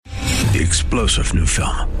The explosive new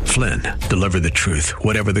film, Flynn, deliver the truth,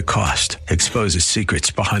 whatever the cost, exposes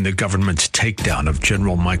secrets behind the government's takedown of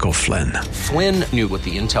General Michael Flynn. Flynn knew what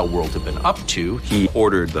the intel world had been up to. He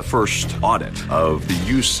ordered the first audit of the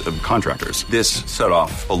use of contractors. This set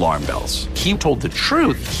off alarm bells. He told the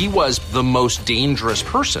truth. He was the most dangerous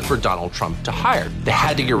person for Donald Trump to hire. They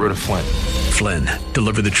had to get rid of Flynn. Flynn,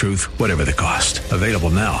 deliver the truth, whatever the cost. Available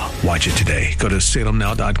now. Watch it today. Go to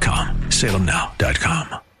salemnow.com.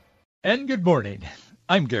 salemnow.com. And good morning.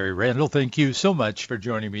 I'm Gary Randall. Thank you so much for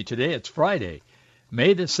joining me today. It's Friday,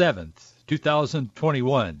 May the 7th,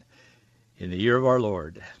 2021, in the year of our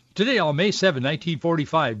Lord. Today, on May 7,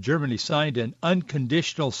 1945, Germany signed an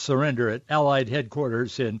unconditional surrender at Allied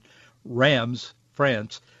headquarters in Reims,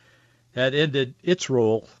 France, that ended its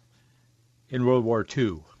role in World War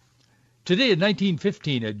II. Today, in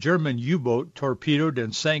 1915, a German U-boat torpedoed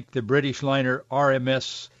and sank the British liner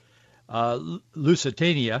RMS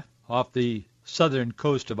Lusitania off the southern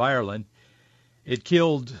coast of Ireland. It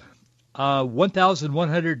killed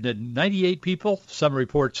 1,198 people. Some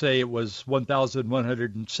reports say it was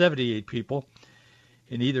 1,178 people.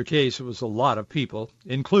 In either case, it was a lot of people,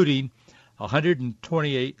 including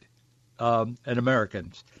 128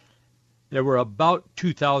 Americans. There were about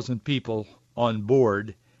 2,000 people on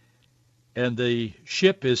board, and the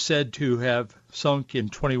ship is said to have sunk in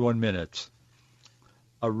 21 minutes.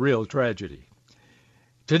 A real tragedy.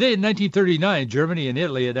 Today in 1939, Germany and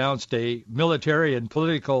Italy announced a military and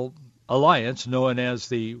political alliance known as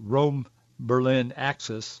the Rome-Berlin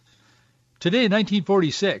Axis. Today in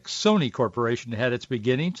 1946, Sony Corporation had its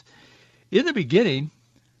beginnings. In the beginning,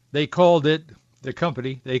 they called it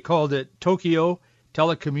Tokyo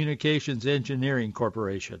Telecommunications Engineering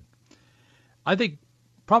Corporation. I think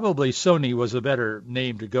probably Sony was a better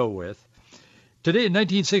name to go with. Today in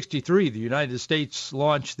 1963, the United States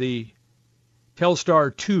launched the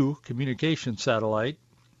Telstar 2 communication satellite.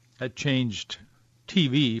 That changed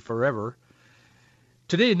TV forever.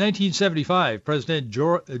 Today in 1975, President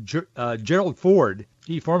Gerald Ford,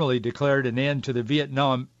 he formally declared an end to the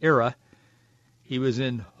Vietnam era. He was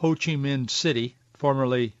in Ho Chi Minh City,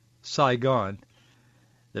 formerly Saigon.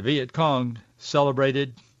 The Viet Cong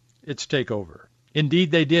celebrated its takeover. Indeed,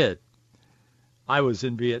 they did. I was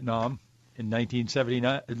in Vietnam in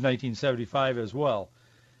 1975 as well,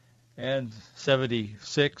 and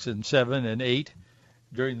 76 and 7 and 8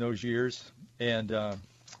 during those years. And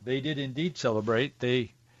they did indeed celebrate.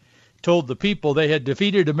 They told the people they had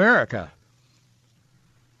defeated America.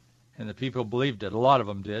 And the people believed it. A lot of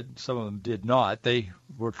them did. Some of them did not. They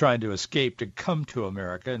were trying to escape to come to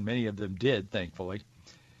America, and many of them did, thankfully.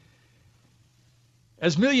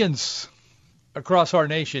 As millions across our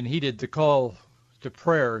nation heeded the call to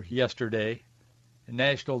prayer yesterday, a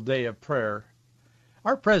National Day of Prayer,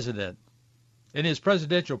 our president, in his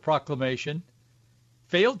presidential proclamation,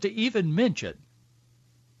 failed to even mention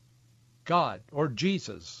God or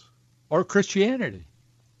Jesus or Christianity.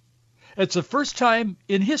 It's the first time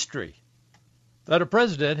in history that a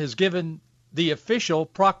president has given the official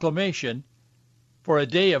proclamation for a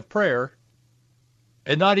day of prayer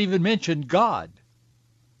and not even mentioned God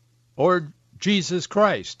or Jesus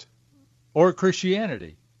Christ or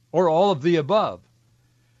Christianity or all of the above.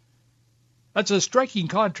 That's a striking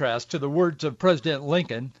contrast to the words of President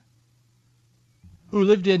Lincoln, who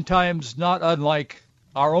lived in times not unlike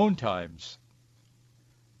our own times.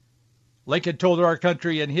 Lincoln told our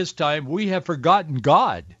country in his time, we have forgotten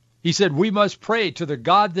God. He said, we must pray to the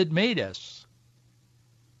God that made us.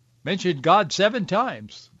 Mentioned God 7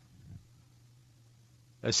 times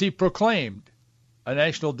as he proclaimed a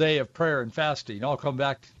national day of prayer and fasting. I'll come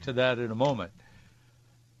back to that in a moment.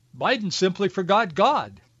 Biden simply forgot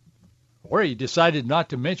God, or he decided not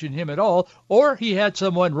to mention him at all, or he had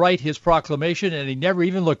someone write his proclamation and he never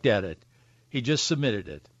even looked at it. He just submitted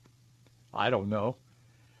it. I don't know.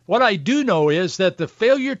 What I do know is that the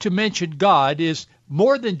failure to mention God is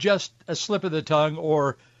more than just a slip of the tongue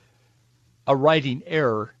or a writing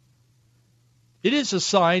error. It is a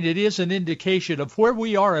sign, it is an indication of where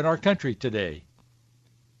we are in our country today.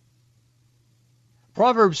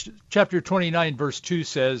 Proverbs chapter 29, verse 2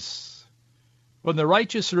 says, when the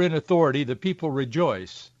righteous are in authority, the people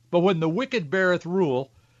rejoice. But when the wicked beareth rule,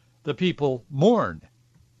 the people mourn.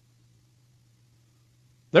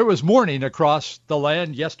 There was mourning across the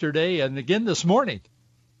land yesterday and again this morning.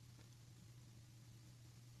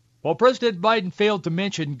 While President Biden failed to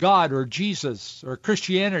mention God or Jesus or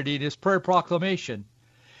Christianity in his prayer proclamation,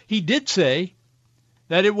 he did say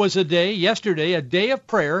that it was a day, yesterday, a day of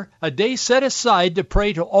prayer, a day set aside to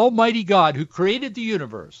pray to Almighty God who created the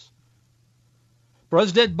universe.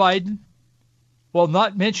 President Biden, while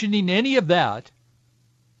not mentioning any of that,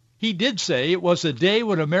 he did say it was a day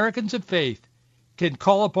when Americans of faith can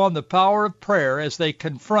call upon the power of prayer as they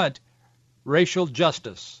confront racial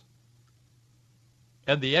justice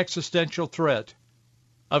and the existential threat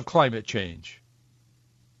of climate change.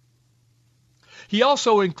 He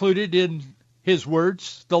also included in his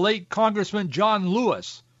words the late Congressman John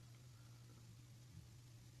Lewis.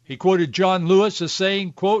 He quoted John Lewis as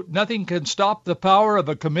saying, quote, "Nothing can stop the power of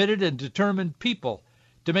a committed and determined people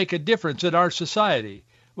to make a difference in our society."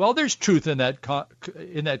 Well, there's truth in that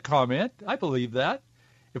comment. I believe that.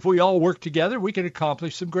 If we all work together, we can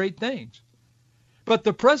accomplish some great things. But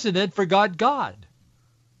the president forgot God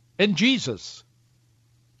and Jesus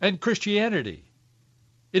and Christianity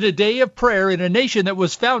in a day of prayer in a nation that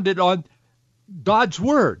was founded on God's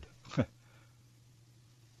word.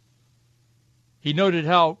 He noted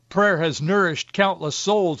how prayer has nourished countless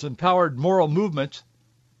souls and powered moral movements,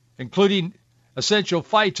 including essential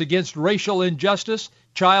fights against racial injustice,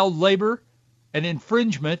 child labor, and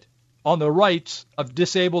infringement on the rights of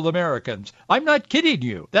disabled Americans. I'm not kidding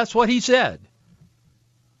you. That's what he said.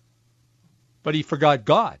 But he forgot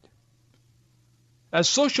God. As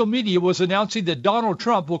social media was announcing that Donald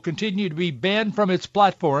Trump will continue to be banned from its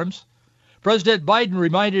platforms, President Biden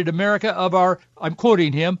reminded America of I'm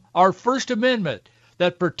quoting him, our First Amendment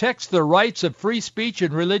that protects the rights of free speech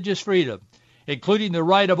and religious freedom, including the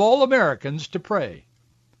right of all Americans to pray.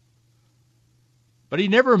 But he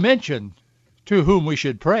never mentioned to whom we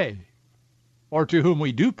should pray or to whom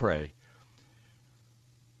we do pray.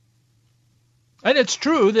 And it's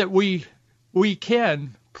true that we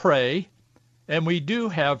can pray and we do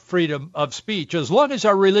have freedom of speech as long as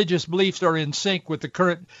our religious beliefs are in sync with the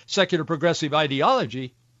current secular progressive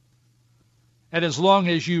ideology, and as long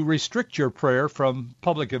as you restrict your prayer from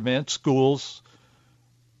public events, schools,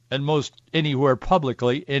 and most anywhere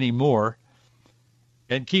publicly anymore,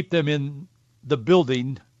 and keep them in the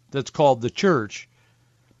building that's called the church,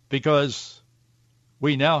 because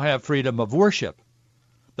we now have freedom of worship.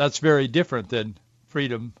 That's very different than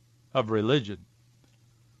freedom of religion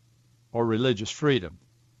or religious freedom.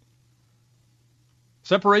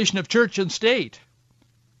 Separation of church and state.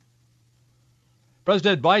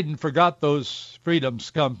 President Biden forgot those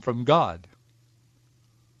freedoms come from God.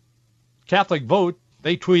 Catholic Vote,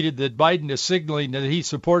 they tweeted that Biden is signaling that he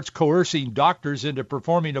supports coercing doctors into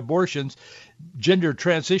performing abortions, gender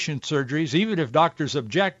transition surgeries, even if doctors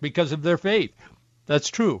object because of their faith. That's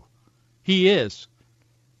true. He is.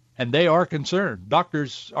 And they are concerned.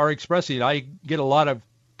 Doctors are expressing. I get a lot of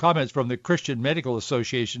comments from the Christian Medical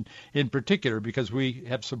Association in particular because we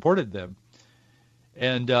have supported them.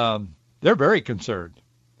 And they're very concerned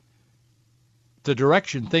the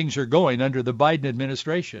direction things are going under the Biden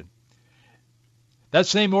administration. That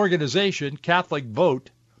same organization, Catholic Vote,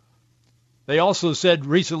 they also said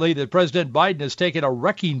recently that President Biden has taken a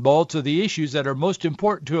wrecking ball to the issues that are most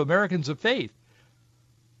important to Americans of faith.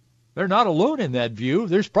 They're not alone in that view.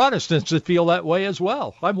 There's Protestants that feel that way as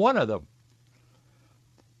well. I'm one of them.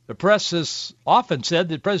 The press has often said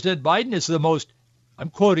that President Biden is the most, I'm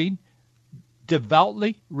quoting,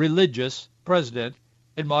 devoutly religious president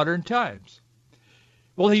in modern times.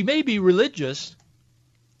 Well, he may be religious,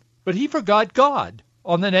 but he forgot God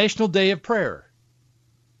on the National Day of Prayer.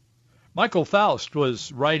 Michael Faust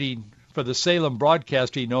was writing for the Salem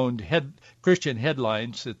Broadcasting-owned Christian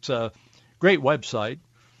Headlines. It's a great website.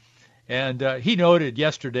 And he noted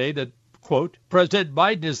yesterday that, quote, President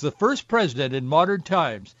Biden is the first president in modern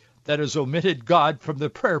times that has omitted God from the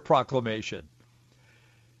prayer proclamation.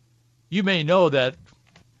 You may know that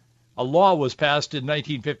a law was passed in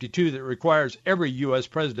 1952 that requires every U.S.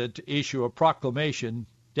 president to issue a proclamation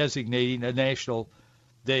designating a National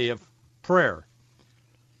Day of Prayer.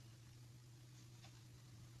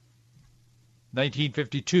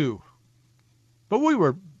 1952. But we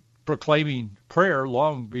were proclaiming prayer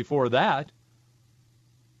long before that.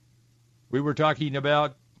 We were talking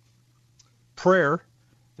about prayer,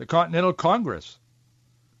 the Continental Congress.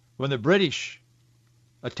 When the British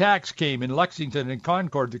attacks came in Lexington and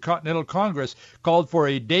Concord, the Continental Congress called for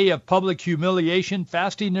a day of public humiliation,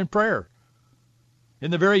 fasting, and prayer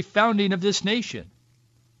in the very founding of this nation.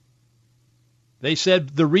 They said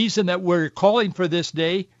the reason that we're calling for this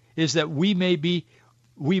day is that we may be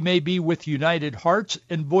with united hearts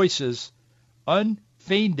and voices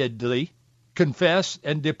unfeignedly confess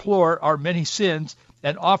and deplore our many sins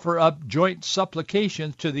and offer up joint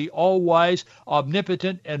supplications to the all-wise,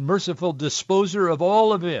 omnipotent, and merciful disposer of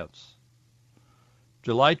all events.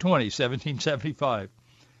 July 20, 1775.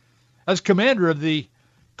 As commander of the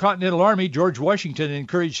Continental Army, George Washington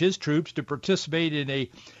encouraged his troops to participate in a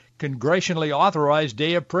congressionally authorized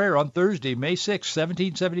day of prayer on Thursday, May 6,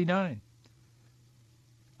 1779.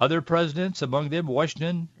 Other presidents, among them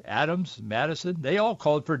Washington, Adams, Madison, they all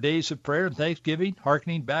called for days of prayer and thanksgiving,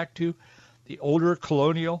 hearkening back to the older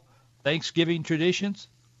colonial Thanksgiving traditions.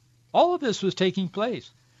 All of this was taking place.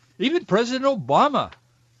 Even President Obama,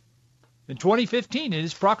 in 2015, in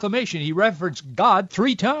his proclamation, he referenced God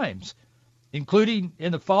 3 times, including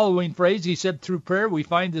in the following phrase, he said, through prayer we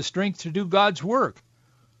find the strength to do God's work.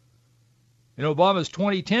 In Obama's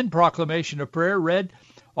 2010 proclamation of prayer read,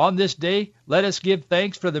 on this day, let us give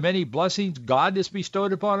thanks for the many blessings God has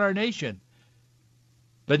bestowed upon our nation.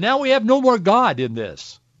 But now we have no more God in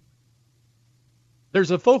this.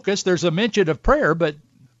 There's a focus, there's a mention of prayer, but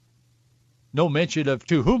no mention of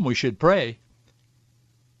to whom we should pray.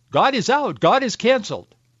 God is out. God is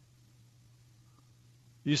canceled.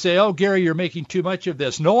 You say, oh, Gary, you're making too much of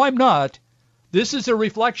this. No, I'm not. This is a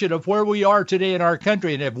reflection of where we are today in our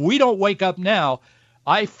country, and if we don't wake up now,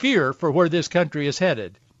 I fear for where this country is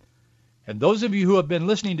headed. And those of you who have been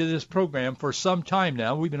listening to this program for some time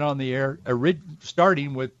now, we've been on the air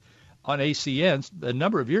starting with on ACN a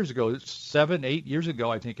number of years ago, 7, 8 years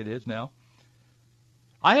ago, I think it is now.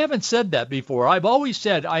 I haven't said that before. I've always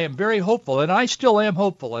said I am very hopeful, and I still am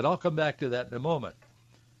hopeful, and I'll come back to that in a moment.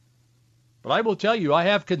 But I will tell you, I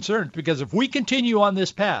have concerns, because if we continue on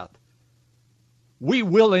this path, we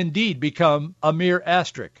will indeed become a mere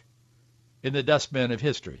asterisk in the dustbin of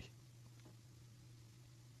history.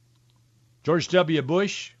 George W.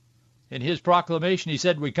 Bush, in his proclamation, he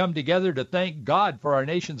said, we come together to thank God for our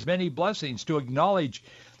nation's many blessings, to acknowledge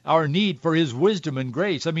our need for his wisdom and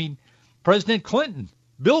grace. I mean, President Clinton,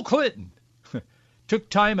 Bill Clinton, took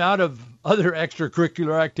time out of other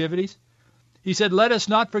extracurricular activities. He said, let us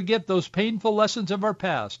not forget those painful lessons of our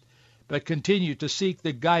past, but continue to seek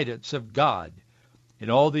the guidance of God in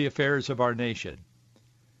all the affairs of our nation.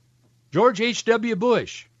 George H.W.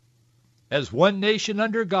 Bush, as one nation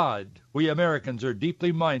under God, we Americans are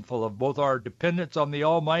deeply mindful of both our dependence on the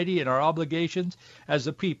Almighty and our obligations as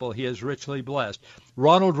a people he has richly blessed.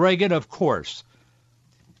 Ronald Reagan, of course,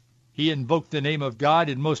 he invoked the name of God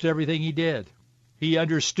in most everything he did. He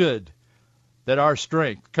understood that our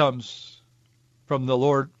strength comes from the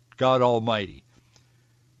Lord God Almighty.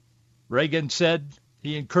 Reagan said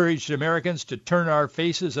he encouraged Americans to turn our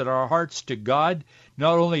faces and our hearts to God,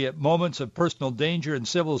 not only at moments of personal danger and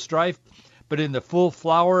civil strife, but in the full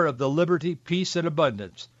flower of the liberty, peace, and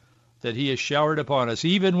abundance that he has showered upon us.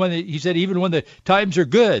 Even when the times are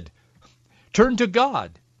good, turn to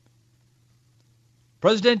God.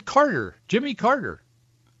 President Carter, Jimmy Carter,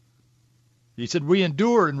 he said, we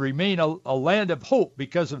endure and remain a land of hope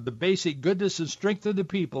because of the basic goodness and strength of the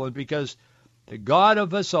people, and because the God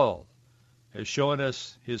of us all has shown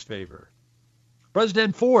us his favor.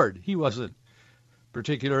 President Ford, he wasn't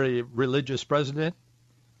particularly a religious president.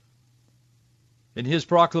 In his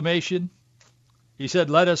proclamation, he said,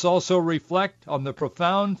 let us also reflect on the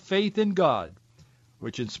profound faith in God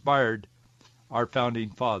which inspired our founding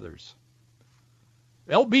fathers.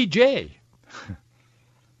 LBJ,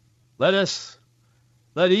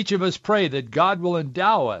 let each of us pray that God will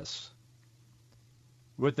endow us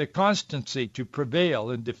with the constancy to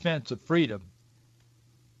prevail in defense of freedom,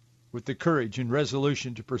 with the courage and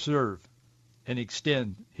resolution to preserve and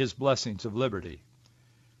extend his blessings of liberty.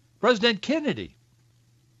 President Kennedy,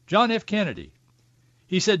 John F. Kennedy,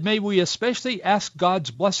 he said, may we especially ask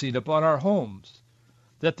God's blessing upon our homes,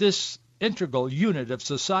 that this integral unit of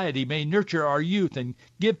society may nurture our youth and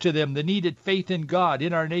give to them the needed faith in God,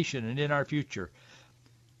 in our nation, and in our future.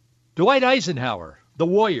 Dwight Eisenhower, the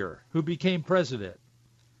warrior who became president.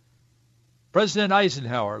 President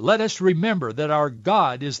Eisenhower, let us remember that our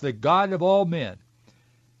God is the God of all men,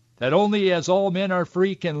 that only as all men are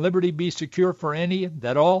free can liberty be secure for any, and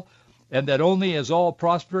that only as all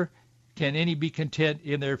prosper can any be content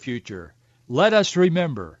in their future. Let us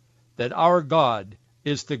remember that our God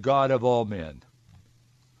is the God of all men,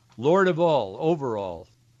 Lord of all, over all.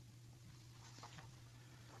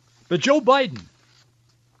 But Joe Biden,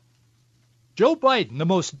 the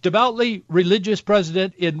most devoutly religious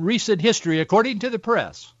president in recent history, according to the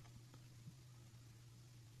press,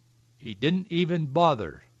 he didn't even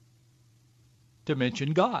bother to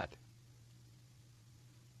mention God.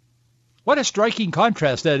 What a striking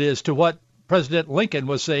contrast that is to what President Lincoln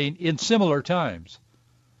was saying in similar times.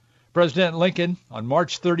 President Lincoln, on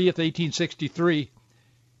March 30th, 1863,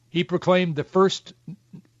 he proclaimed the first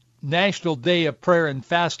National Day of Prayer and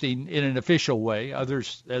Fasting in an official way.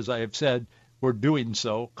 Others, as I have said, were doing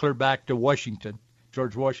so, clear back to Washington,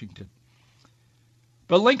 George Washington.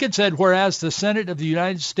 But Lincoln said, whereas the Senate of the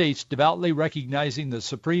United States, devoutly recognizing the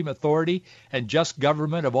supreme authority and just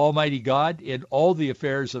government of Almighty God in all the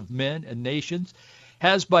affairs of men and nations,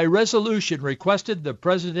 has by resolution requested the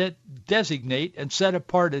President designate and set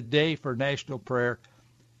apart a day for national prayer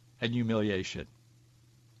and humiliation.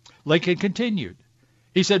 Lincoln continued.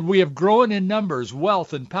 He said, "We have grown in numbers,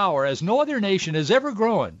 wealth, and power as no other nation has ever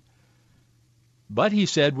grown. But," he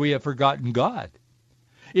said, "we have forgotten God."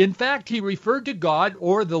 In fact, he referred to God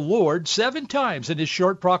or the Lord 7 times in his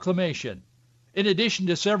short proclamation, in addition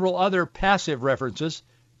to several other passive references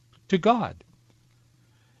to God.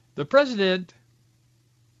 The president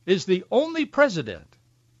is the only president,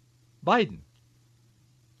 Biden,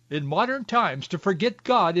 in modern times to forget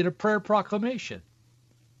God in a prayer proclamation.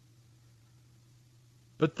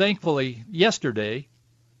 But thankfully, yesterday,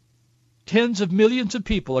 tens of millions of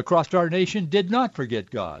people across our nation did not forget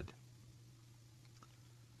God.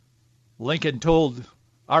 Lincoln told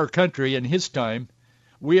our country in his time,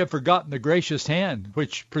 "We have forgotten the gracious hand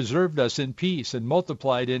which preserved us in peace and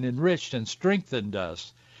multiplied and enriched and strengthened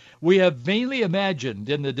us. We have vainly imagined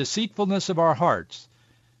in the deceitfulness of our hearts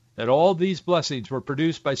that all these blessings were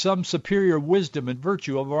produced by some superior wisdom and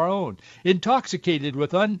virtue of our own. Intoxicated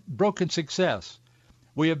with unbroken success,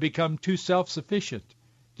 we have become too self-sufficient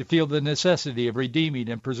to feel the necessity of redeeming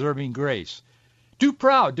and preserving grace, too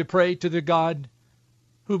proud to pray to the God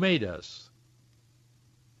who made us."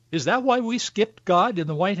 Is that why we skipped God in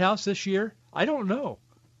the White House this year? I don't know.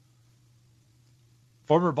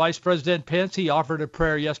 Former Vice President Pence, he offered a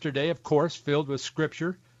prayer yesterday, of course, filled with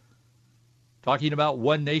Scripture, talking about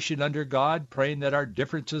one nation under God, praying that our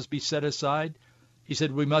differences be set aside. He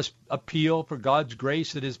said we must appeal for God's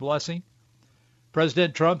grace and his blessing.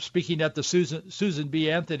 President Trump, speaking at the Susan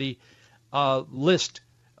B. Anthony List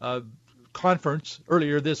conference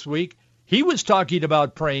earlier this week, he was talking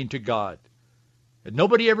about praying to God. And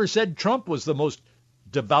nobody ever said Trump was the most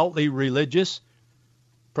devoutly religious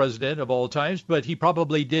president of all times, but he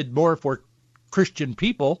probably did more for Christian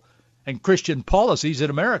people and Christian policies in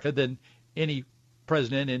America than any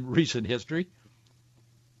president in recent history.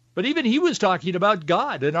 But even he was talking about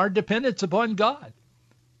God and our dependence upon God.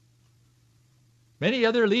 Many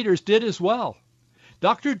other leaders did as well.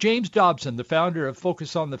 Dr. James Dobson, the founder of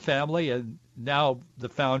Focus on the Family and now the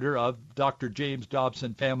founder of Dr. James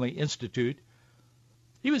Dobson Family Institute,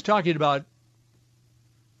 he was talking about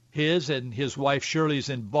his and his wife Shirley's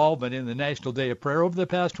involvement in the National Day of Prayer over the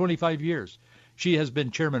past 25 years. She has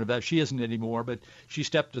been chairman of that. She isn't anymore, but she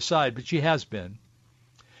stepped aside, but she has been.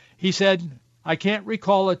 He said, "I can't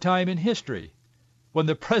recall a time in history when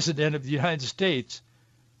the President of the United States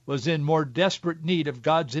was in more desperate need of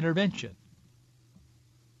God's intervention."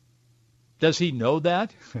 Does he know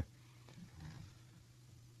that?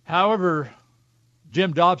 However,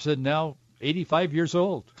 Jim Dobson, now 85 years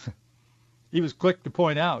old, he was quick to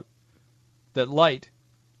point out that light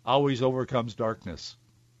always overcomes darkness.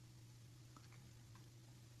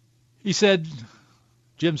 He said,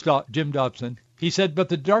 Jim Dobson, he said, "But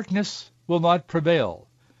the darkness will not prevail.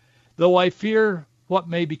 Though I fear what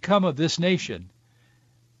may become of this nation,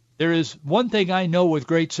 there is one thing I know with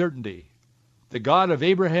great certainty. The God of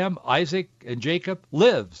Abraham, Isaac, and Jacob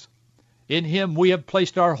lives. In him we have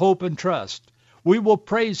placed our hope and trust. We will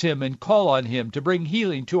praise him and call on him to bring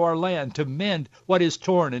healing to our land, to mend what is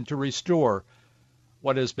torn and to restore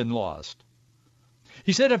what has been lost."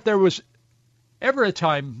 He said if there was ever a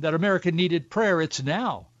time that America needed prayer, it's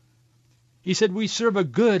now. He said we serve a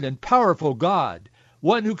good and powerful God,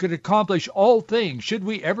 one who can accomplish all things. Should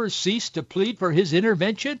we ever cease to plead for his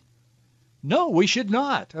intervention? No, we should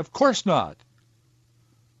not. Of course not.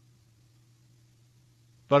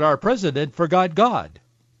 But our president forgot God,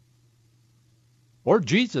 or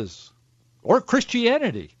Jesus, or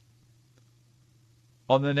Christianity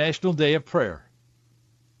on the National Day of Prayer.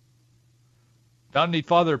 Founding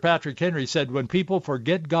Father Patrick Henry said, "When people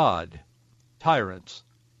forget God, tyrants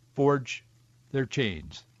forge their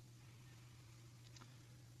chains."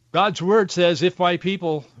 God's word says, "If my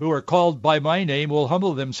people who are called by my name will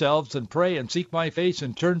humble themselves and pray and seek my face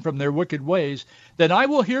and turn from their wicked ways, then I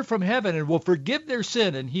will hear from heaven and will forgive their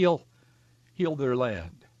sin and heal their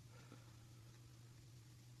land."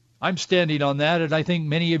 I'm standing on that, and I think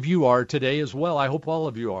many of you are today as well. I hope all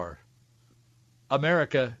of you are.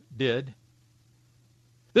 America did.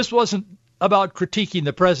 This wasn't about critiquing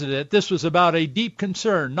the president. This was about a deep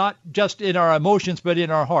concern, not just in our emotions, but in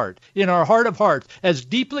our heart of hearts, as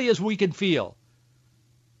deeply as we can feel.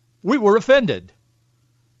 We were offended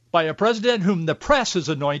by a president whom the press has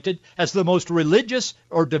anointed as the most religious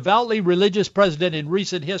or devoutly religious president in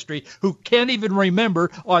recent history, who can't even remember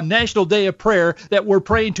on National Day of Prayer that we're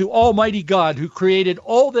praying to Almighty God who created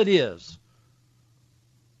all that is.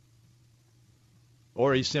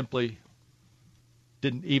 Or he simply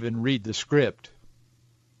didn't even read the script.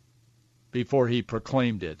 before he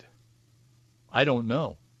proclaimed it? I don't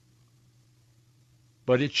know.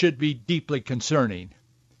 But it should be deeply concerning,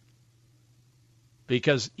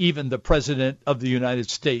 because even the President of the United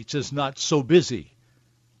States is not so busy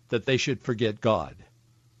that they should forget God.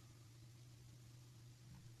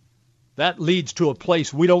 That leads to a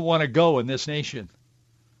place we don't want to go in this nation.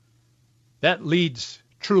 That leads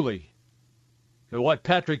truly to what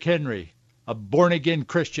Patrick Henry, a born-again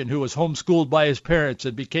Christian who was homeschooled by his parents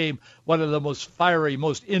and became one of the most fiery,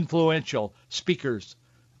 most influential speakers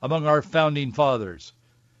among our founding fathers.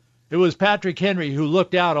 It was Patrick Henry who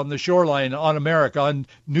looked out on the shoreline on America, on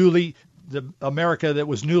the America that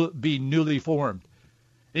was being newly formed.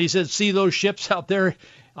 And he said, see those ships out there?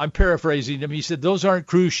 I'm paraphrasing him. He said, those aren't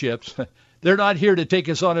cruise ships. They're not here to take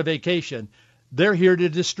us on a vacation. They're here to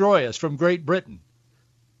destroy us from Great Britain.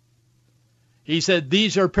 He said,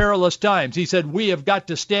 these are perilous times. He said, we have got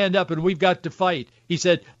to stand up and we've got to fight. He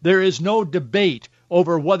said, there is no debate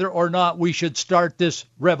over whether or not we should start this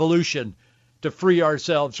revolution to free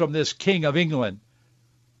ourselves from this King of England.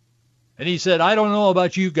 And he said, I don't know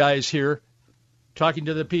about you guys here, talking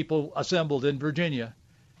to the people assembled in Virginia.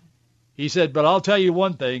 He said, but I'll tell you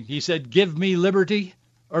one thing. He said, give me liberty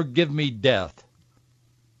or give me death.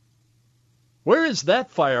 Where is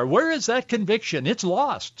that fire? Where is that conviction? It's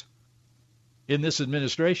lost in this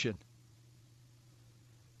administration.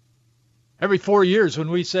 Every 4 years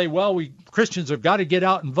when we say, well, we Christians have got to get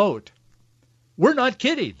out and vote, we're not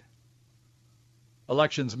kidding.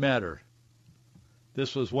 Elections matter.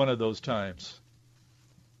 This was one of those times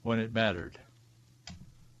when it mattered.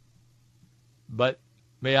 But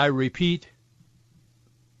may I repeat,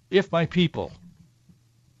 if my people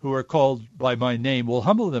who are called by my name will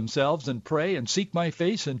humble themselves and pray and seek my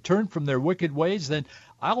face and turn from their wicked ways, then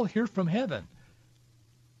I'll hear from heaven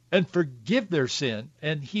and forgive their sin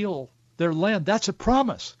and heal their land. That's a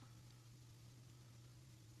promise.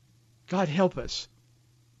 God help us.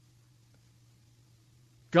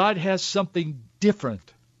 God has something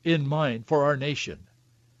different in mind for our nation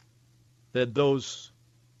than those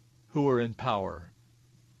who are in power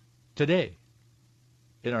today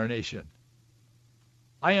in our nation.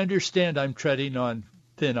 I understand I'm treading on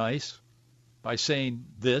thin ice by saying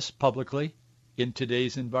this publicly in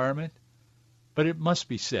today's environment, but it must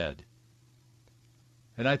be said.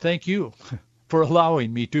 And I thank you for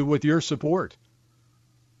allowing me to with your support.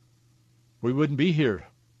 We wouldn't be here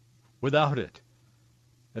without it.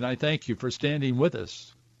 And I thank you for standing with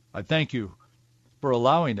us. I thank you for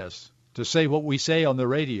allowing us to say what we say on the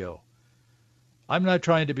radio. I'm not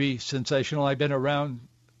trying to be sensational. I've been around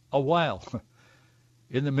a while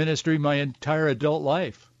in the ministry my entire adult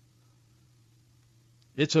life.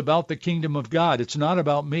 It's about the kingdom of God. It's not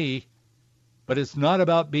about me, but it's not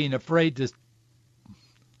about being afraid to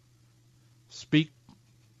speak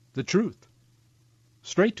the truth.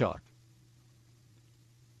 Straight talk.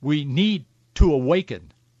 We need to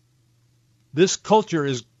awaken. This culture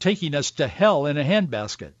is taking us to hell in a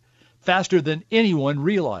handbasket faster than anyone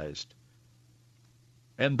realized.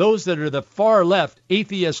 And those that are the far left,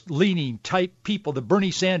 atheist-leaning type people, the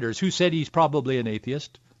Bernie Sanders, who said he's probably an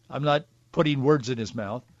atheist. I'm not putting words in his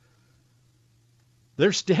mouth.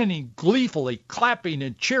 They're standing gleefully, clapping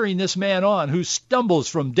and cheering this man on who stumbles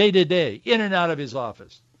from day to day, in and out of his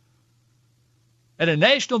office. And a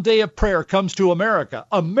national day of prayer comes to America,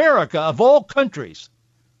 America of all countries.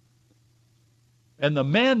 And the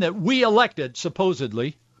man that we elected,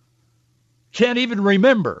 supposedly, can't even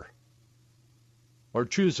remember, or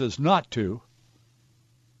chooses not to,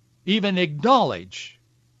 even acknowledge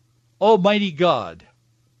Almighty God,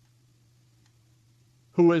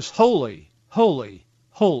 who is holy, holy,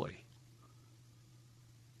 holy.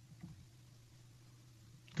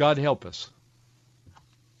 God help us.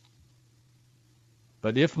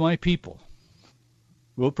 But if my people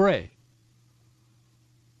will pray,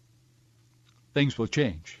 things will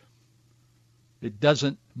change. It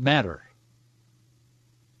doesn't matter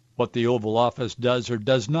what the Oval Office does or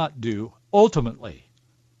does not do ultimately,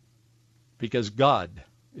 because God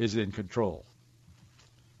is in control.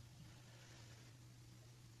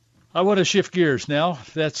 I want to shift gears now.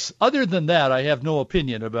 Other than that, I have no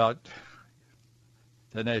opinion about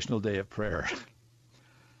the National Day of Prayer.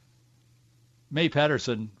 May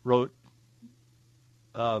Patterson wrote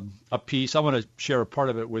a piece. I want to share a part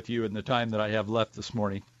of it with you in the time that I have left this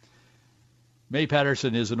morning. May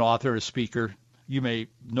Patterson is an author, a speaker. You may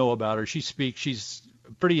know about her. She speaks. She's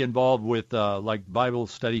pretty involved with like Bible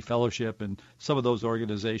Study Fellowship and some of those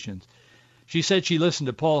organizations. She said she listened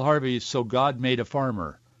to Paul Harvey's So God Made a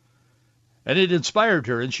Farmer, and it inspired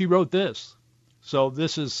her, and she wrote this. So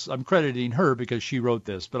I'm crediting her because she wrote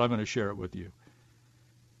this, but I'm going to share it with you.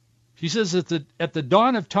 She says that at the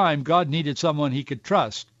dawn of time, God needed someone he could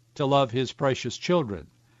trust to love his precious children.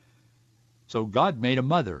 So God made a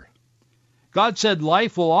mother. God said,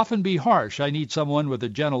 life will often be harsh. I need someone with a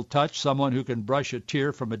gentle touch, someone who can brush a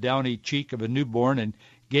tear from a downy cheek of a newborn and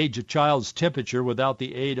gauge a child's temperature without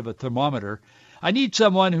the aid of a thermometer. I need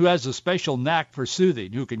someone who has a special knack for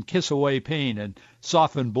soothing, who can kiss away pain and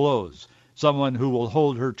soften blows, someone who will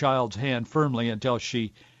hold her child's hand firmly until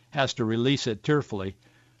she has to release it tearfully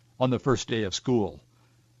on the first day of school.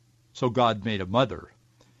 So God made a mother.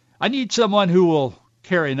 I need someone who will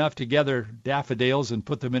care enough to gather daffodils and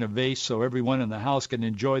put them in a vase so everyone in the house can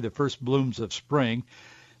enjoy the first blooms of spring.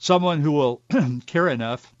 Someone who will care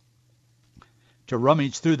enough to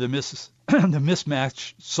rummage through the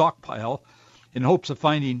mismatched sock pile in hopes of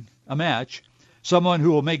finding a match. Someone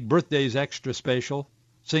who will make birthdays extra special,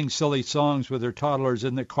 sing silly songs with her toddlers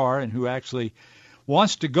in the car, and who actually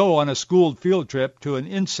wants to go on a school field trip to an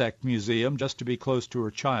insect museum just to be close to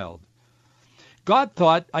her child. God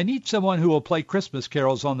thought, I need someone who will play Christmas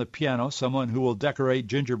carols on the piano, someone who will decorate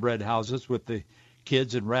gingerbread houses with the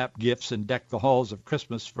kids and wrap gifts and deck the halls of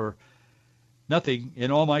Christmas, for nothing in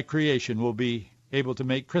all my creation will be able to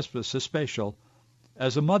make Christmas as special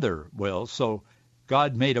as a mother will. So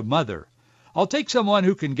God made a mother. I'll take someone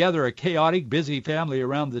who can gather a chaotic, busy family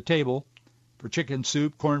around the table for chicken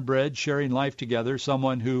soup, cornbread, sharing life together,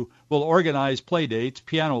 someone who will organize play dates,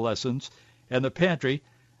 piano lessons, and the pantry.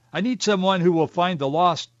 I need someone who will find the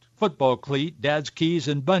lost football cleat, Dad's keys,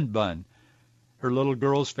 and Bun Bun, her little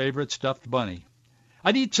girl's favorite stuffed bunny.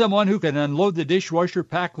 I need someone who can unload the dishwasher,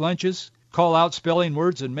 pack lunches, call out spelling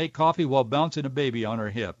words, and make coffee while bouncing a baby on her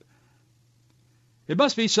hip. It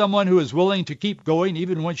must be someone who is willing to keep going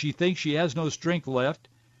even when she thinks she has no strength left,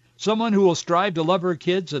 someone who will strive to love her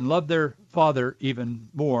kids and love their father even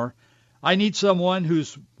more. I need someone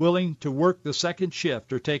who's willing to work the second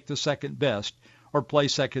shift or take the second best or play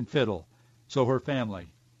second fiddle, so her family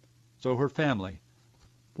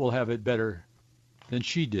will have it better than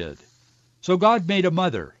she did. So God made a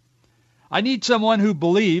mother. I need someone who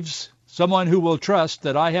believes, someone who will trust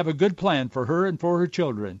that I have a good plan for her and for her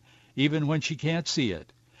children, even when she can't see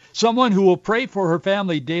it. Someone who will pray for her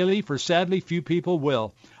family daily, for sadly few people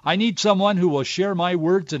will. I need someone who will share my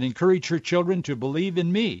words and encourage her children to believe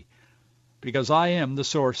in me, because I am the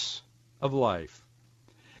source of life.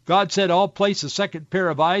 God said, I'll place a second pair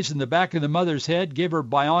of eyes in the back of the mother's head, give her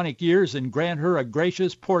bionic ears, and grant her a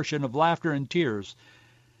gracious portion of laughter and tears,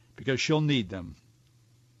 because she'll need them.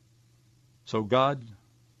 So God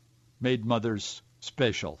made mothers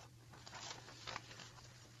special.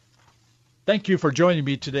 Thank you for joining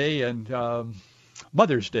me today, and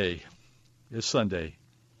Mother's Day is Sunday.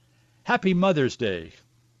 Happy Mother's Day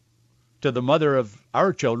to the mother of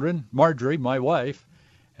our children, Marjorie, my wife,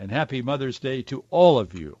 and happy Mother's Day to all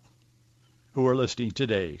of you who are listening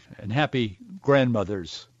today, and happy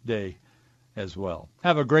Grandmother's Day as well.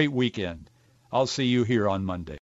 Have a great weekend. I'll see you here on Monday.